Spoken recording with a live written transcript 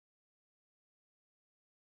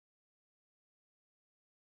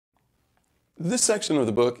This section of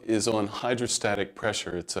the book is on hydrostatic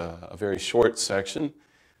pressure. It's a very short section,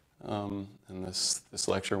 and this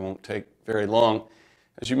lecture won't take very long.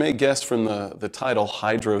 As you may guess from the title,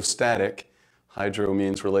 hydrostatic, hydro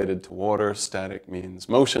means related to water, static means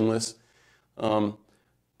motionless.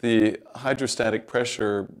 The hydrostatic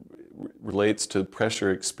pressure relates to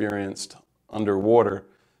pressure experienced underwater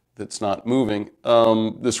that's not moving.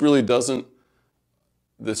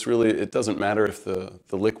 It doesn't matter if the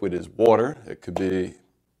liquid is water. It could be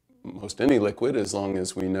most any liquid as long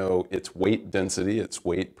as we know its weight density, its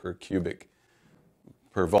weight per cubic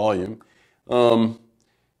per volume.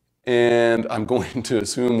 And I'm going to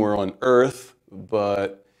assume we're on Earth,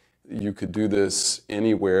 but you could do this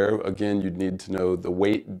anywhere. Again, you'd need to know the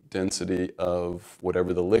weight density of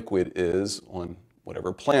whatever the liquid is on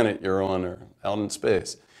whatever planet you're on or out in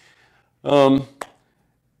space.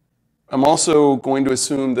 I'm also going to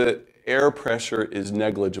assume that air pressure is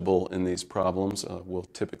negligible in these problems. We'll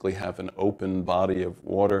typically have an open body of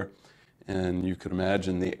water, and you could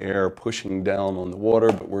imagine the air pushing down on the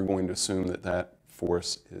water, but we're going to assume that that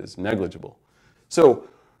force is negligible. So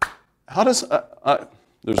how does,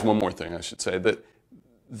 there's one more thing I should say, that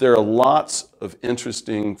there are lots of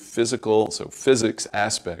interesting physics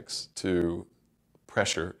aspects to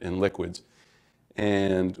pressure in liquids.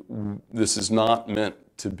 And this is not meant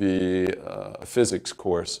to be a physics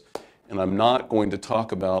course, and I'm not going to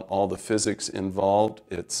talk about all the physics involved.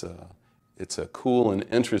 It's a cool and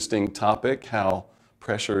interesting topic, how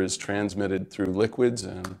pressure is transmitted through liquids,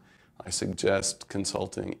 and I suggest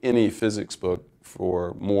consulting any physics book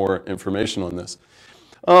for more information on this.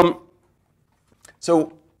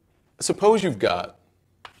 So suppose you've got,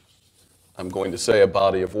 I'm going to say a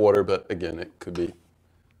body of water, but again, it could be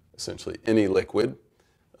essentially any liquid.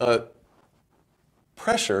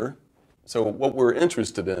 Pressure, so what we're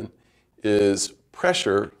interested in is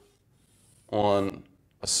pressure on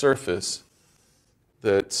a surface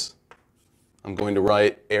that's, I'm going to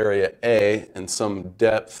write area A and some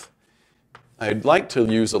depth. I'd like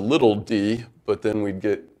to use a little d, but then we'd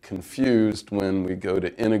get confused when we go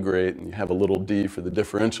to integrate and you have a little d for the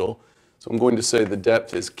differential. So I'm going to say the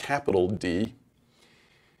depth is capital D.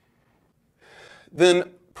 Then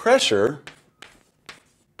pressure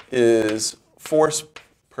is force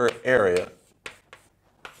per area.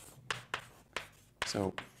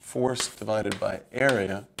 So force divided by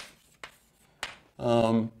area.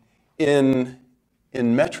 In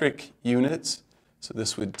metric units, so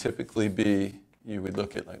this would typically be, you would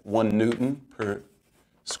look at like 1 Newton per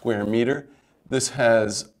square meter. This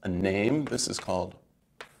has a name. This is called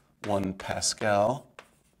 1 Pascal.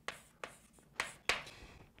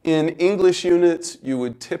 In English units, you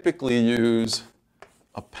would typically use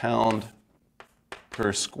a pound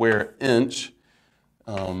per square inch.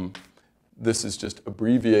 This is just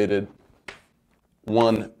abbreviated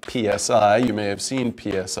 1 PSI. You may have seen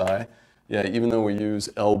PSI. Yeah, even though we use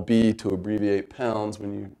LB to abbreviate pounds,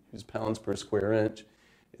 when you use pounds per square inch,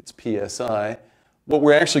 it's PSI. What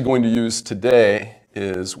we're actually going to use today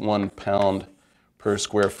is 1 pound per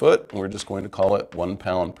square foot, and we're just going to call it 1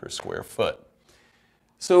 pound per square foot.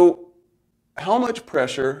 So how much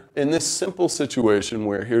pressure in this simple situation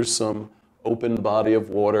where here's some open body of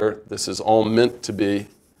water, this is all meant to be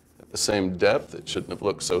at the same depth, it shouldn't have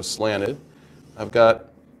looked so slanted. I've got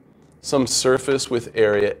some surface with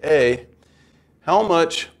area A. How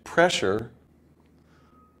much pressure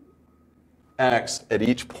acts at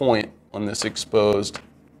each point on this exposed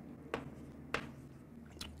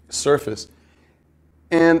surface?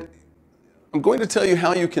 And I'm going to tell you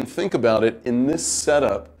how you can think about it in this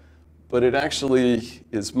setup, but it actually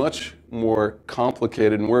is much more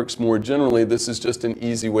complicated and works more generally. This is just an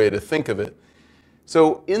easy way to think of it.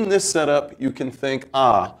 So in this setup, you can think,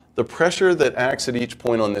 the pressure that acts at each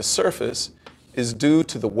point on this surface is due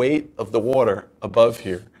to the weight of the water above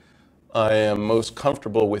here. I am most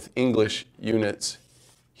comfortable with English units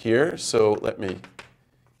here, so let me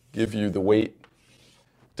give you the weight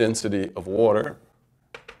density of water.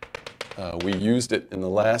 We used it in the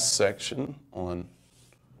last section on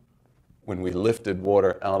when we lifted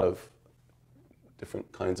water out of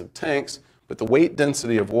different kinds of tanks. But the weight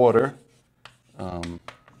density of water,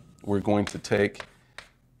 we're going to take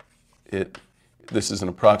it. This is an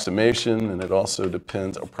approximation, and it also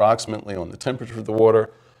depends approximately on the temperature of the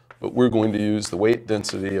water. But we're going to use the weight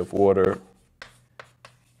density of water,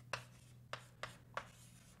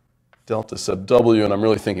 delta sub W, and I'm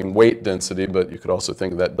really thinking weight density, but you could also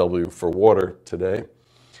think of that W for water today,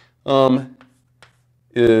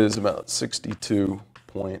 is about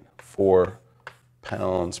 62.4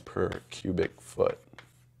 pounds per cubic foot.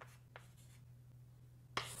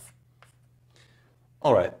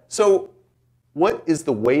 All right, so what is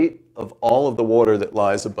the weight of all of the water that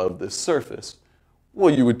lies above this surface?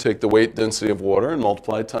 Well, you would take the weight density of water and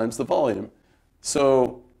multiply times the volume.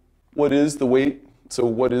 So what is the weight? So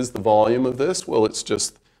what is the volume of this? Well, it's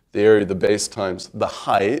just the area of the base times the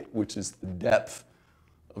height, which is the depth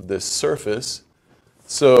of this surface.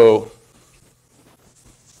 So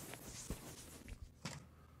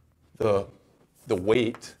the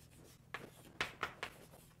weight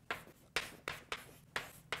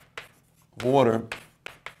of water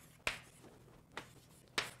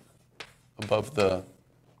above the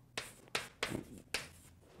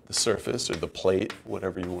surface, or the plate,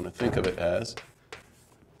 whatever you want to think of it as.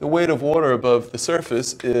 The weight of water above the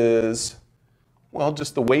surface is, well,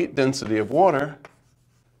 just the weight density of water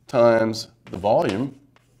times the volume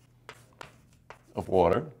of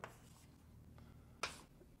water.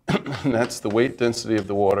 And that's the weight density of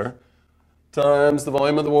the water times the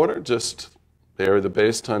volume of the water, just the area of the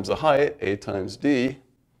base times the height, A times D.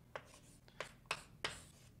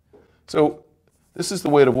 So this is the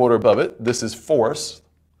weight of water above it. This is force.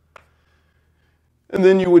 And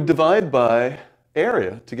then you would divide by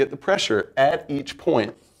area to get the pressure at each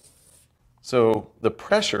point. So the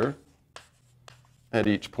pressure at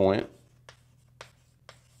each point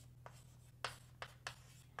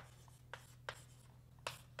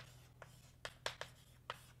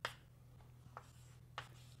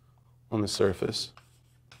on the surface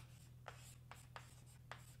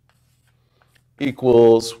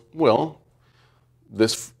equals, well,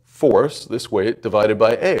 this force, this weight, divided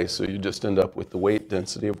by A. So you just end up with the weight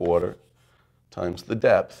density of water times the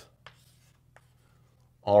depth.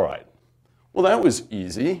 All right. Well, that was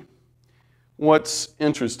easy. What's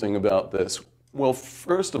interesting about this? Well,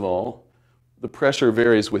 first of all, the pressure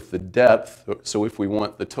varies with the depth. So if we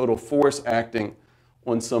want the total force acting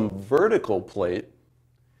on some vertical plate,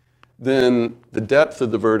 then the depth of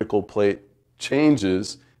the vertical plate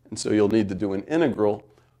changes, and so you'll need to do an integral.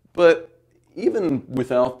 But even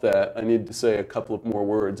without that, I need to say a couple of more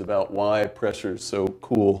words about why pressure is so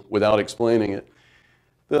cool without explaining it.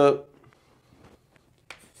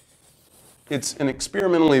 It's an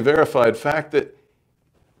experimentally verified fact that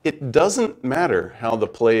it doesn't matter how the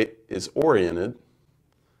plate is oriented.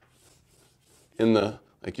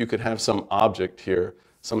 Like you could have some object here,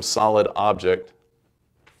 some solid object.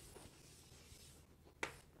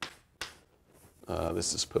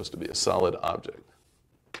 This is supposed to be a solid object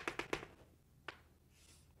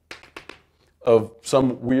of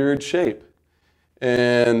some weird shape.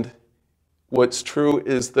 And what's true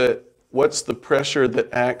is that what's the pressure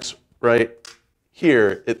that acts right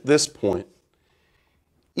here at this point?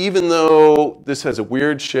 Even though this has a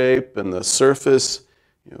weird shape and the surface,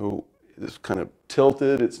 is kind of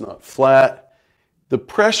tilted, it's not flat, the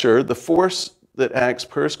pressure, the force that acts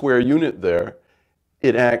per square unit there,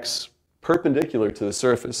 it acts perpendicular to the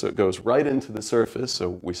surface, so it goes right into the surface.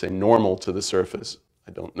 So we say normal to the surface.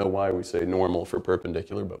 I don't know why we say normal for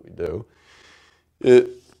perpendicular, but we do.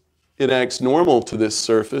 It acts normal to this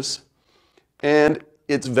surface, and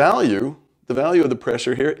its value, the value of the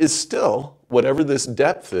pressure here, is still whatever this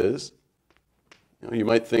depth is. You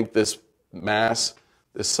might think this mass,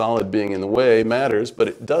 this solid being in the way, matters, but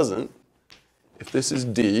it doesn't. If this is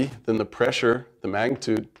D, then the pressure, the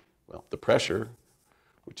magnitude, well, the pressure,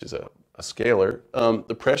 which is a scalar,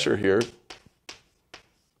 the pressure here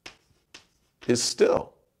is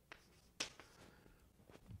still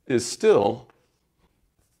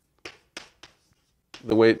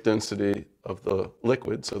the weight density of the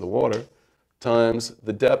liquid, so the water, times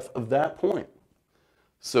the depth of that point.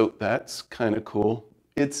 So that's kind of cool.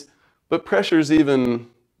 But pressure is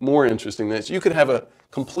even more interesting than this. You could have a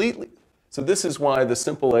completely, so this is why the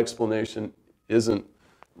simple explanation isn't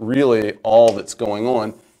really all that's going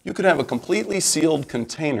on. You could have a completely sealed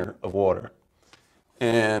container of water,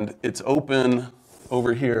 and it's open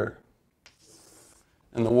over here.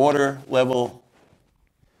 And the water level,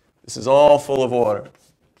 this is all full of water.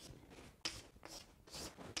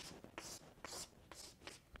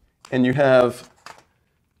 And you have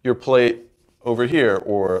your plate over here,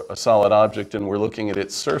 or a solid object, and we're looking at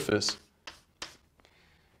its surface.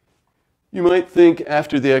 You might think,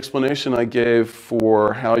 after the explanation I gave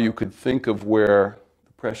for how you could think of where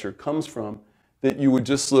the pressure comes from, that you would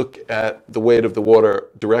just look at the weight of the water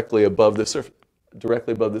directly above the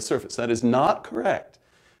surface. That is not correct.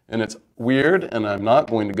 And it's weird, and I'm not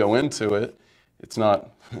going to go into it. It's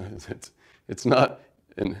not, it's not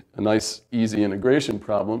a nice, easy integration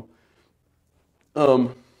problem.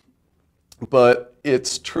 But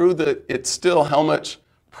it's true that it's still, how much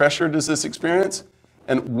pressure does this experience?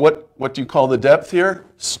 And what do you call the depth here?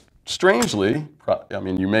 Strangely, I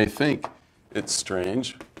mean, you may think it's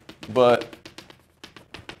strange, but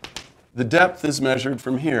The depth is measured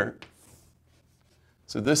from here.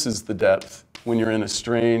 So this is the depth when you're in a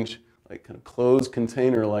strange, like kind of closed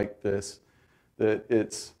container like this,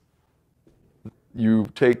 that you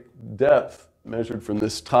take depth measured from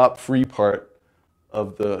this top free part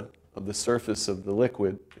of the surface of the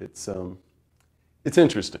liquid. It's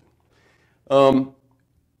interesting.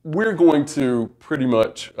 We're going to pretty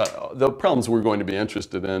much, the problems we're going to be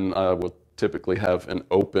interested in will typically have an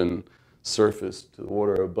open surface to the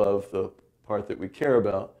water above the part that we care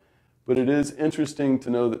about. But it is interesting to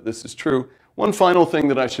know that this is true. One final thing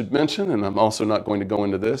that I should mention, and I'm also not going to go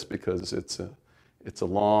into this because it's a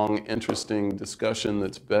long, interesting discussion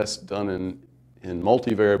that's best done in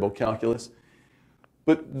multivariable calculus.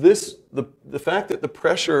 But the fact that the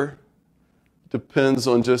pressure depends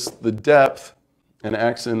on just the depth and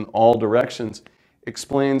acts in all directions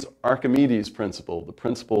explains Archimedes' principle, the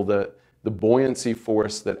principle that the buoyancy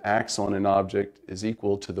force that acts on an object is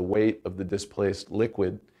equal to the weight of the displaced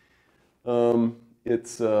liquid.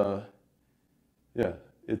 It's an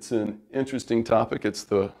interesting topic. It's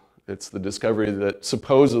the discovery that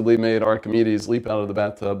supposedly made Archimedes leap out of the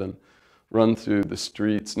bathtub and run through the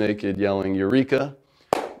streets naked yelling "Eureka!"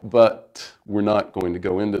 But we're not going to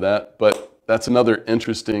go into that. But that's another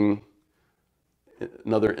interesting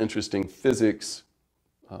physics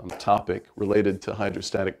topic related to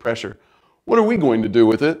hydrostatic pressure. What are we going to do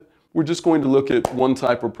with it? We're just going to look at one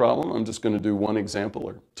type of problem. I'm just going to do one example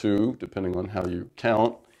or two, depending on how you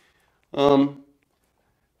count.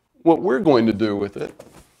 What we're going to do with it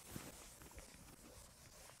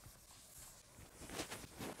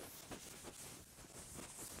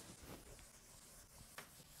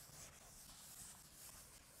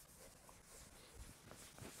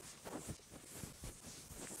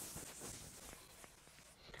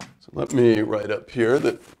let me write up here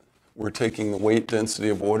that we're taking the weight density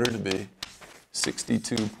of water to be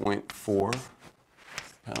 62.4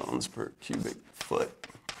 pounds per cubic foot.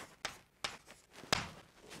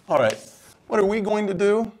 All right, what are we going to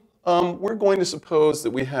do? We're going to suppose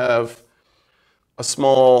that we have a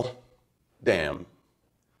small dam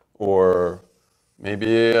or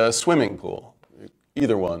maybe a swimming pool.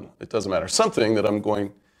 Either one, it doesn't matter. Something that I'm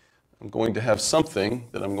going to have something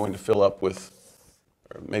that I'm going to fill up with,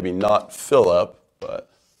 or maybe not fill up, but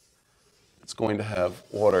it's going to have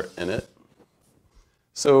water in it.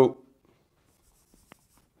 So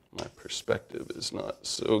my perspective is not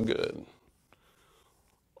so good.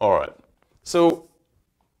 All right, so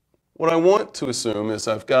what I want to assume is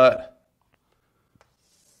I've got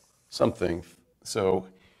something. So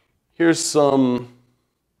here's something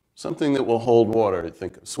that will hold water.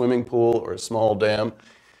 Think of a swimming pool or a small dam.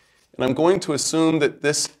 And I'm going to assume that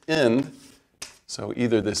this end, so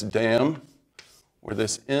either this dam or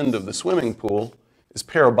this end of the swimming pool, is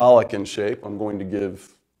parabolic in shape. I'm going to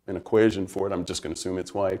give an equation for it. I'm just going to assume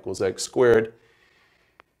it's y equals x squared.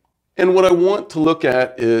 And what I want to look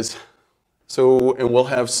at is, and we'll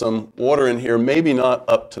have some water in here, maybe not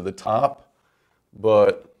up to the top,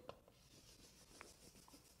 but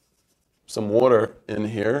some water in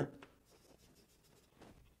here.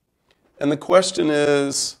 And our question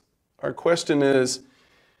is,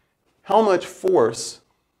 how much force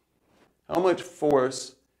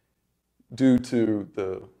due to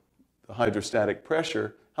the hydrostatic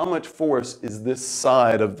pressure, how much force is this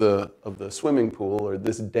side of the swimming pool or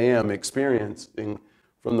this dam experiencing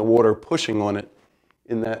from the water pushing on it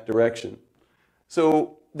in that direction?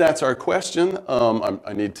 So that's our question.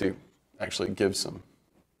 I need to actually give some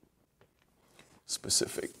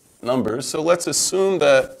specific numbers. So let's assume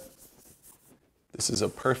that this is a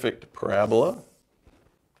perfect parabola.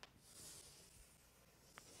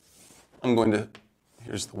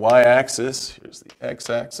 Here's the y-axis, here's the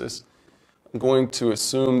x-axis. I'm going to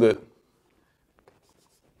assume that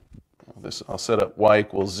I'll set up y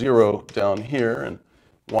equals 0 down here and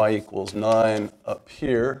y equals 9 up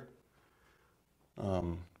here.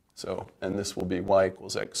 And this will be y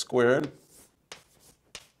equals x squared.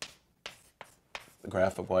 The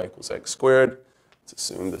graph of y equals x squared. Let's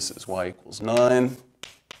assume this is y equals 9.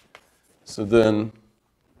 So then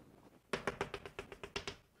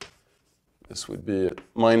this would be at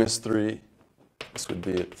 -3. This would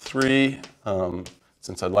be at 3.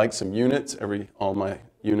 Since I'd like some units, all my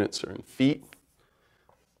units are in feet.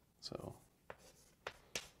 So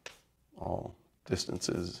all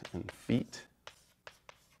distances in feet.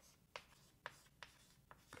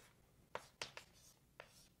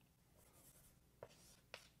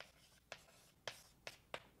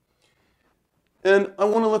 And I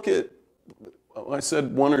want to look at, I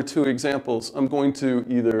said 1 or 2 examples. I'm going to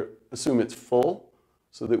either assume it's full,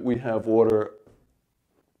 so that we have water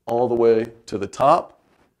all the way to the top,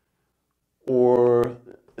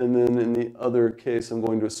 And then in the other case, I'm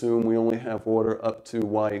going to assume we only have water up to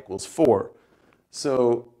y equals 4.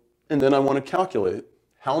 So, and then I want to calculate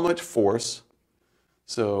how much force.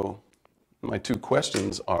 So my two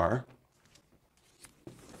questions are,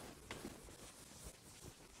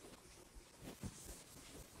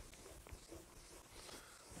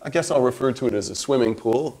 I guess I'll refer to it as a swimming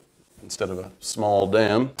pool instead of a small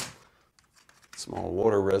dam, small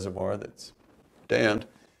water reservoir that's dammed.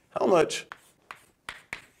 How much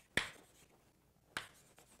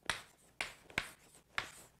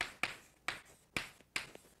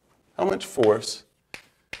force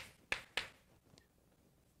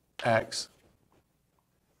acts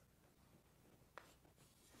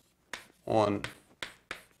on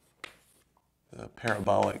the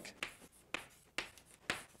parabolic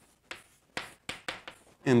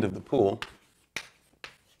end of the pool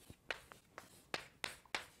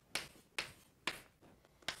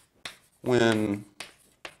when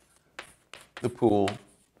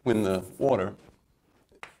the water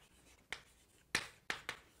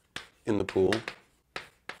in the pool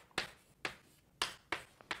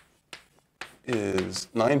is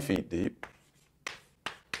 9 feet deep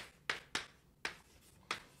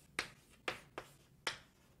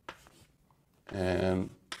and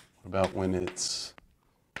what about when it's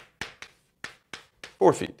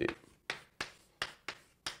 4 feet deep?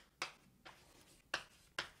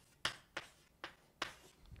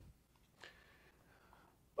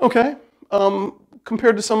 Okay,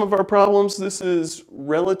 compared to some of our problems, this is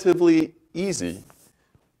relatively easy.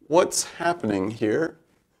 What's happening here?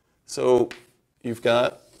 So you've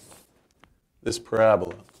got this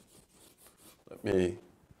parabola. Let me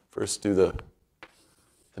first do the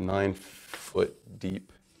 9-foot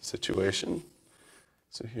deep situation.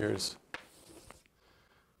 So here's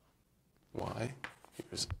y,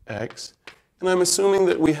 here's x, and I'm assuming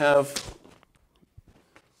that we have,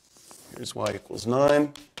 here's y equals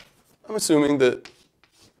 9. I'm assuming that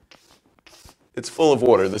it's full of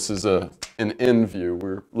water. This is an end view.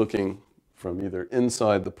 We're looking from either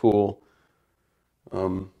inside the pool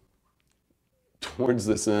towards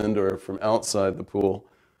this end or from outside the pool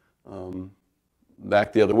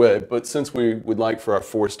back the other way. But since we would like for our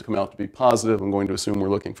force to come out to be positive, I'm going to assume we're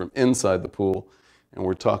looking from inside the pool, and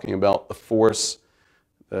we're talking about the force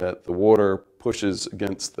that the water pushes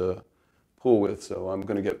against the pool with. So I'm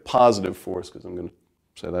going to get positive force because I'm going to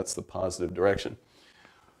say that's the positive direction.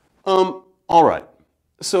 All right.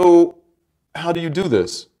 So how do you do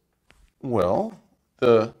this? Well,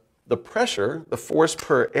 the pressure, the force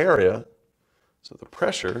per area, so the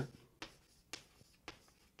pressure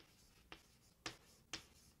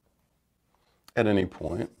at any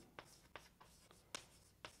point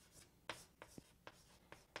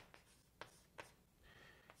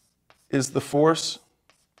is the force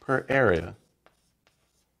per area.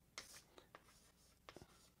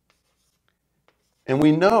 And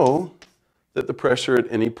we know that the pressure at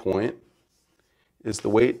any point is the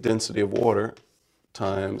weight density of water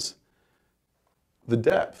times the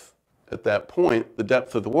depth at that point, the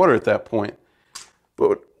depth of the water at that point.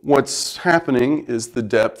 But what's happening is the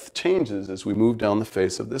depth changes as we move down the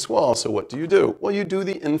face of this wall. So what do? Well, you do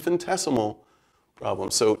the infinitesimal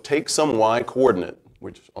problem. So take some y coordinate,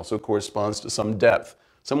 which also corresponds to some depth,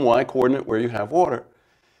 some y coordinate where you have water.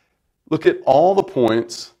 Look at all the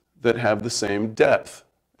points that have the same depth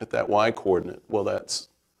at that y coordinate. Well, that's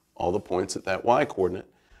all the points at that y coordinate.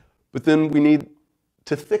 But then we need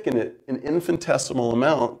to thicken it an infinitesimal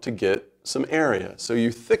amount to get some area. So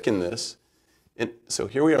you thicken this, and so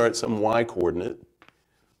here we are at some y coordinate,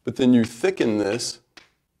 but then you thicken this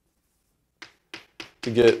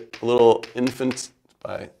to get a little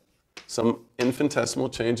by some infinitesimal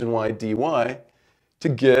change in y dy to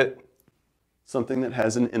get something that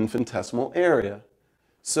has an infinitesimal area.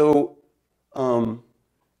 So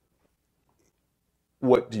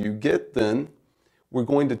what do you get then? We're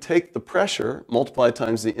going to take the pressure, multiply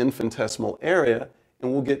times the infinitesimal area,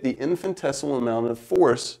 and we'll get the infinitesimal amount of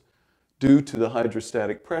force due to the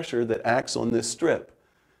hydrostatic pressure that acts on this strip.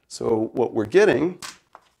 So what we're getting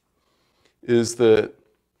is that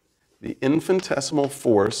the infinitesimal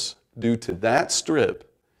force due to that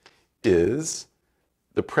strip is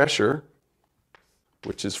the pressure,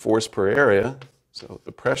 which is force per area, so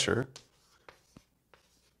the pressure,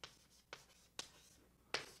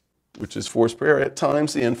 which is force per area,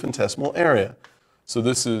 times the infinitesimal area. So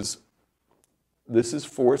this is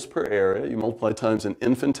force per area. You multiply times an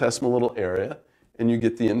infinitesimal little area, and you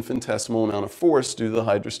get the infinitesimal amount of force due to the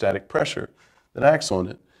hydrostatic pressure that acts on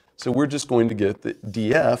it. So we're just going to get that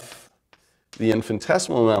dF, the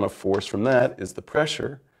infinitesimal amount of force from that is the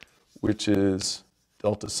pressure, which is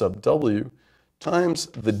delta sub W, times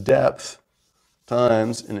the depth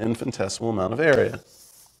times an infinitesimal amount of area.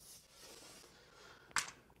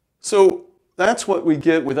 So that's what we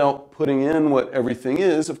get without putting in what everything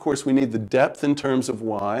is. Of course, we need the depth in terms of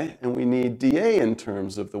y, and we need dA in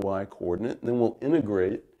terms of the y coordinate. And then we'll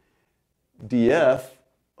integrate dF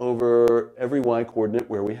over every y coordinate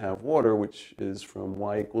where we have water, which is from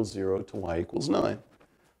y equals 0 to y equals 9.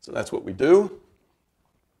 So that's what we do.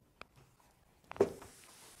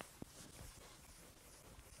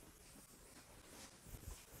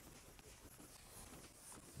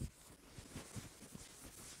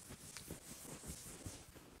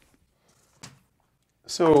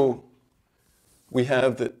 So we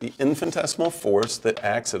have that the infinitesimal force that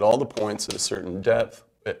acts at all the points at a certain depth,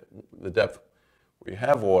 the depth where you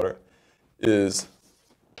have water, is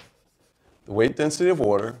the weight density of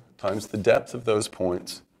water times the depth of those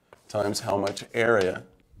points times how much area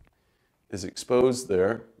is exposed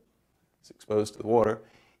there, is exposed to the water,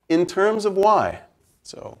 in terms of y.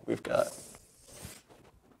 So we've got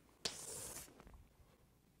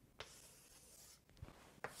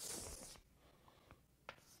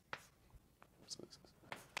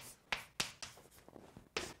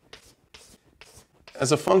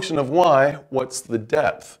as a function of y, what's the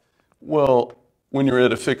depth? Well, when you're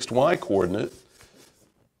at a fixed y coordinate,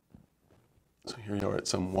 so here you are at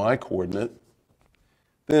some y coordinate,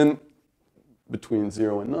 then between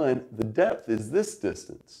 0 and 9, the depth is this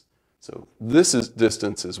distance. So this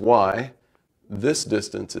distance is y, this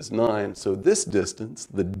distance is 9, so this distance,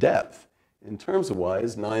 the depth, in terms of y,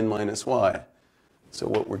 is 9 minus y. So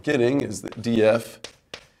what we're getting is that dF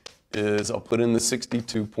is, I'll put in the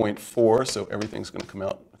 62.4, so everything's going to come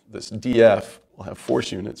out. This dF will have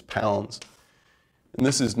force units, pounds. And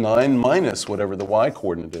this is 9 minus whatever the y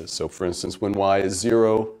coordinate is. So for instance, when y is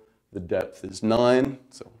 0, the depth is 9.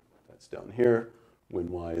 So that's down here. When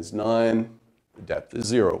y is 9, the depth is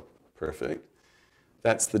 0. Perfect.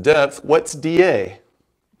 That's the depth. What's dA?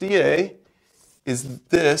 dA is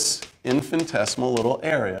this infinitesimal little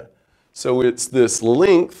area. So it's this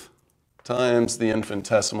length times the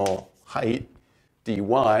infinitesimal height, dy.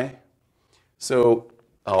 So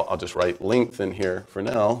I'll just write length in here for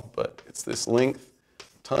now, but it's this length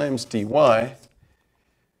times dy.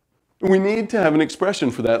 We need to have an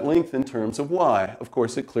expression for that length in terms of y. Of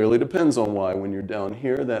course, it clearly depends on y. When you're down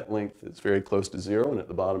here, that length is very close to 0, and at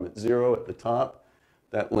the bottom it's 0. At the top,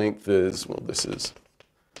 that length is, well, this is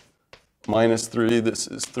minus 3, this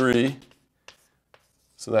is 3.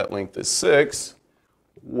 So that length is 6.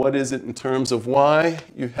 What is it in terms of y?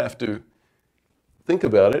 You have to think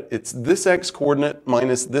about it. It's this x coordinate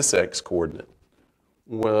minus this x coordinate.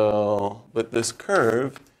 Well, but this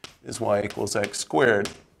curve is y equals x squared.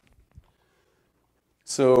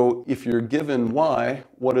 So if you're given y,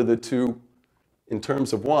 what are the two, in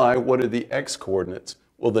terms of y, what are the x coordinates?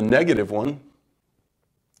 Well, the negative one,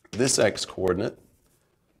 this x coordinate,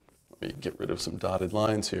 let me get rid of some dotted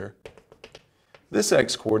lines here. This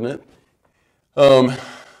x coordinate, you're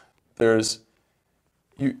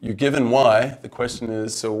given y, the question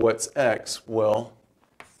is, so what's x? Well,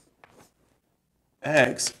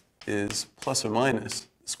 x is plus or minus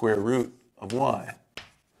the square root of y.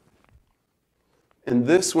 And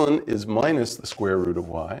this one is minus the square root of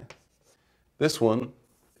y. This one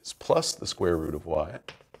is plus the square root of y.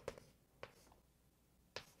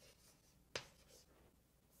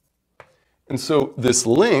 And so this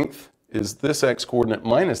length is this x coordinate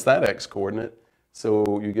minus that x coordinate.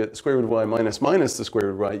 So you get the square root of y minus the square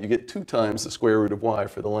root of y. You get 2 times the square root of y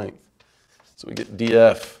for the length. So we get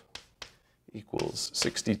dF equals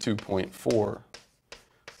 62.4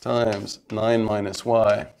 times 9 minus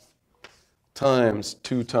y times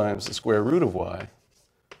 2 times the square root of y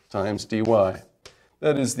times dy.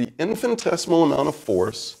 That is the infinitesimal amount of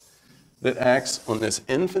force that acts on this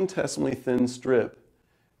infinitesimally thin strip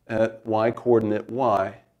at y coordinate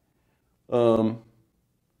y.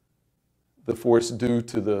 The force due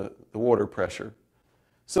to the water pressure.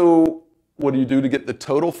 So what do you do to get the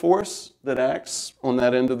total force that acts on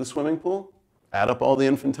that end of the swimming pool? Add up all the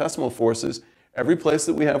infinitesimal forces every place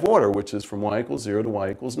that we have water, which is from y equals 0 to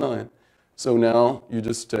y equals 9. So now you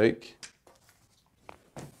just take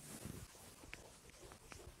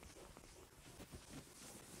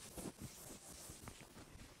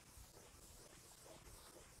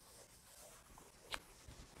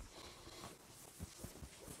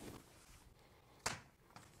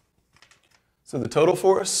so the total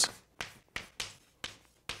force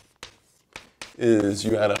is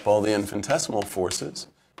you add up all the infinitesimal forces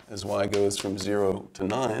as y goes from 0 to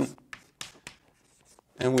 9.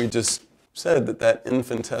 And we just said that that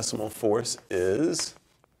infinitesimal force is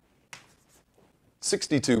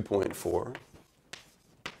 62.4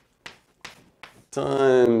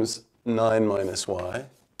 times 9 minus y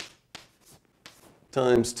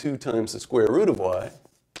times 2 times the square root of y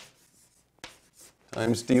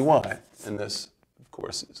times dy. And this, of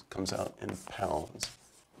course, comes out in pounds.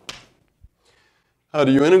 How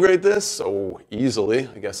do you integrate this? So easily.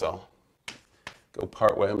 I guess I'll go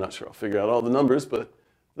part way. I'm not sure I'll figure out all the numbers, but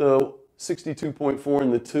the 62.4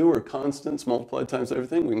 and the 2 are constants multiplied times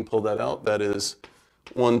everything. We can pull that out. That is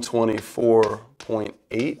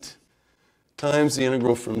 124.8 times the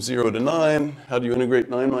integral from 0 to 9. How do you integrate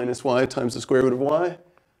 9 minus y times the square root of y?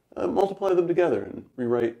 Multiply them together and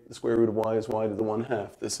rewrite the square root of y as y to the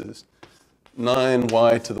 1/2. This is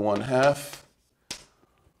 9y to the 1/2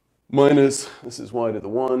 minus, this is y to the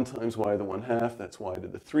 1 times y to the 1/2. That's y to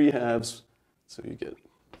the 3/2. So you get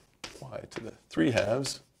y to the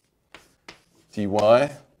 3/2 dy.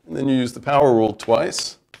 And then you use the power rule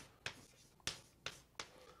twice.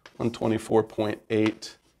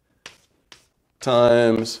 124.8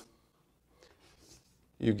 times,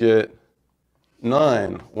 you get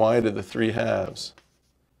 9 y to the 3/2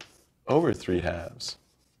 over 3/2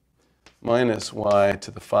 minus y to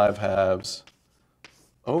the 5/2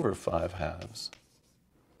 over 5/2,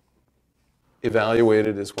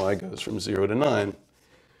 evaluated as y goes from 0 to 9.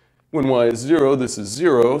 When y is 0, this is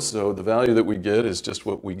 0, so the value that we get is just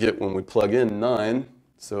what we get when we plug in 9.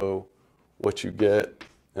 So what you get,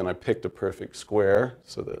 and I picked a perfect square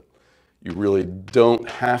so that you really don't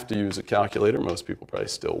have to use a calculator. Most people probably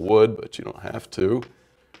still would, but you don't have to.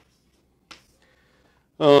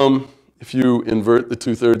 If you invert the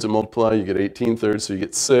 2/3 and multiply, you get 18/3, so you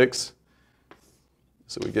get 6.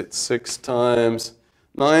 So we get 6 times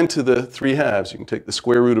 9 to the 3/2. You can take the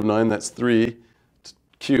square root of 9, that's 3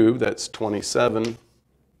 cubed, that's 27.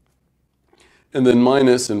 And then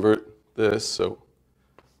minus, invert this, so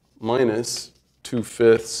minus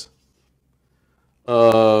 2/5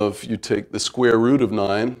 of, you take the square root of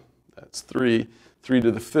 9, that's 3. 3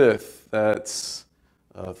 to the 5th, that's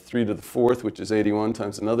 3 to the 4th, which is 81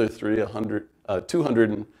 times another 3,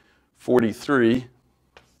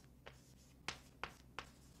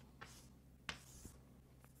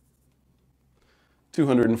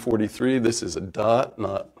 This is a dot,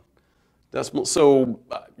 not decimal. So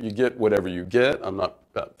you get whatever you get.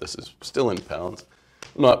 This is still in pounds.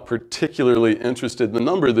 I'm not particularly interested in the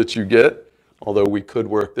number that you get, although we could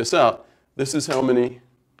work this out. This is how many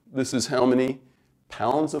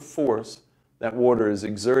pounds of force that water is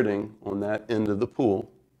exerting on that end of the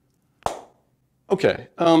pool. Okay,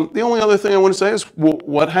 the only other thing I want to say is, well,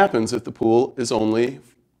 what happens if the pool is only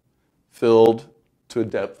filled to a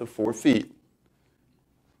depth of 4 feet?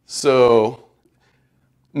 So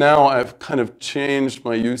now I've kind of changed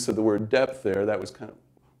my use of the word depth there. That was kind of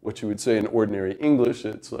what you would say in ordinary English.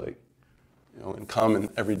 It's like, in common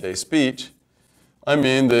everyday speech. I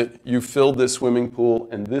mean that you filled this swimming pool,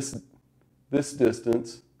 and this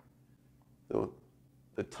distance,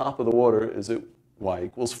 the top of the water is at y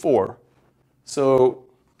equals 4. So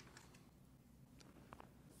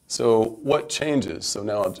what changes? So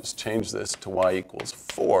now I'll just change this to y equals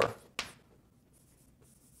 4.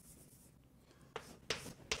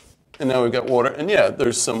 And now we've got water. And yeah,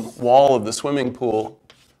 there's some wall of the swimming pool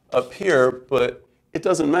up here, but it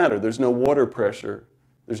doesn't matter. There's no water pressure.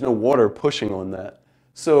 There's no water pushing on that.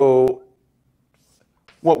 So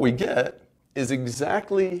what we get is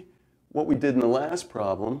exactly what we did in the last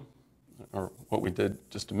problem, or what we did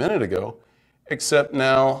just a minute ago, except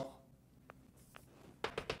now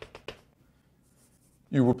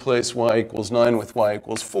you replace y equals 9 with y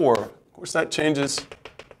equals 4. Of course, that changes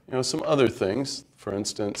some other things. For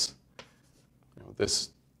instance, this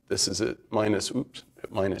is at minus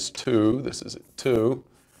 2. This is at 2.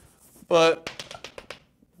 But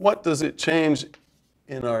what does it change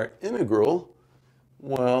in our integral?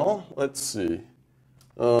 Well, let's see.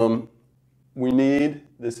 We need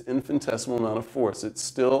this infinitesimal amount of force. It's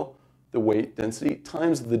still the weight density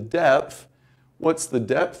times the depth. What's the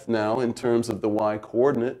depth now in terms of the y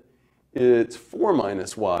coordinate? It's 4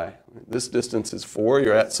 minus y. This distance is 4.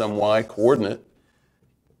 You're at some y coordinate,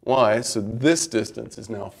 y. So this distance is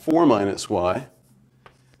now 4 minus y.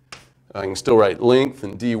 I can still write length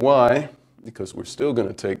and dy because we're still going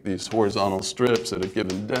to take these horizontal strips at a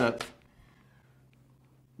given depth.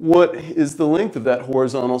 What is the length of that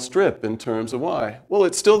horizontal strip in terms of y? Well,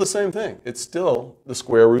 it's still the same thing. It's still the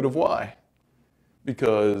square root of y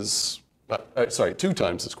because, 2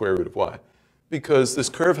 times the square root of y, because this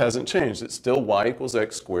curve hasn't changed. It's still y equals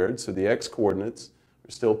x squared, so the x coordinates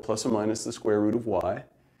are still plus or minus the square root of y.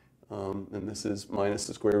 And this is minus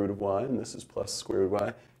the square root of y, and this is plus the square root of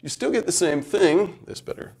y. You still get the same thing. This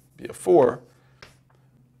better be a 4.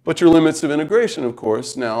 But your limits of integration, of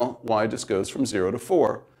course, now y just goes from 0 to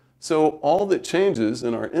 4. So all that changes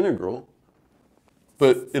in our integral,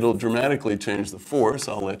 but it'll dramatically change the force,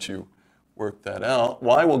 I'll let you work that out.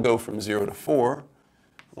 Y will go from 0 to 4.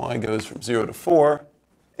 Y goes from 0 to 4.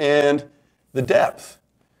 And the depth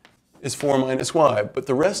is 4 minus y. But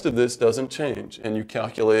the rest of this doesn't change. And you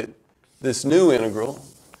calculate this new integral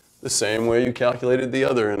the same way you calculated the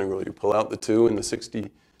other integral. You pull out the 2 and the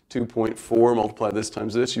 62.4, multiply this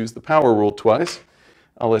times this, use the power rule twice.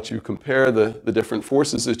 I'll let you compare the different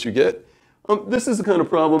forces that you get. This is the kind of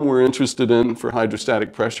problem we're interested in for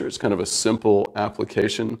hydrostatic pressure. It's kind of a simple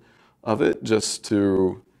application of it, just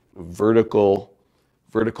to vertical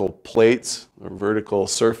plates or vertical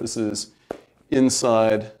surfaces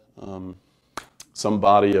inside some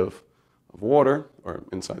body of water or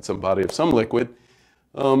inside some body of some liquid.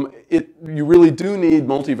 You really do need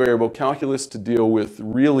multivariable calculus to deal with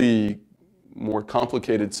really more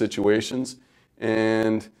complicated situations,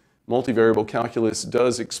 and multivariable calculus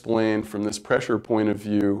does explain from this pressure point of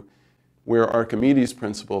view where Archimedes'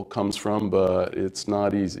 principle comes from, but it's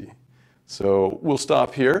not easy. So we'll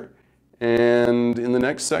stop here, and in the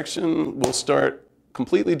next section we'll start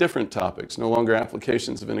completely different topics, no longer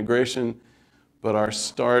applications of integration, but our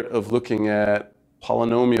start of looking at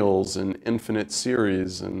polynomials and infinite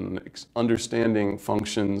series and understanding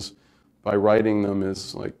functions by writing them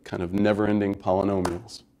as like kind of never-ending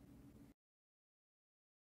polynomials.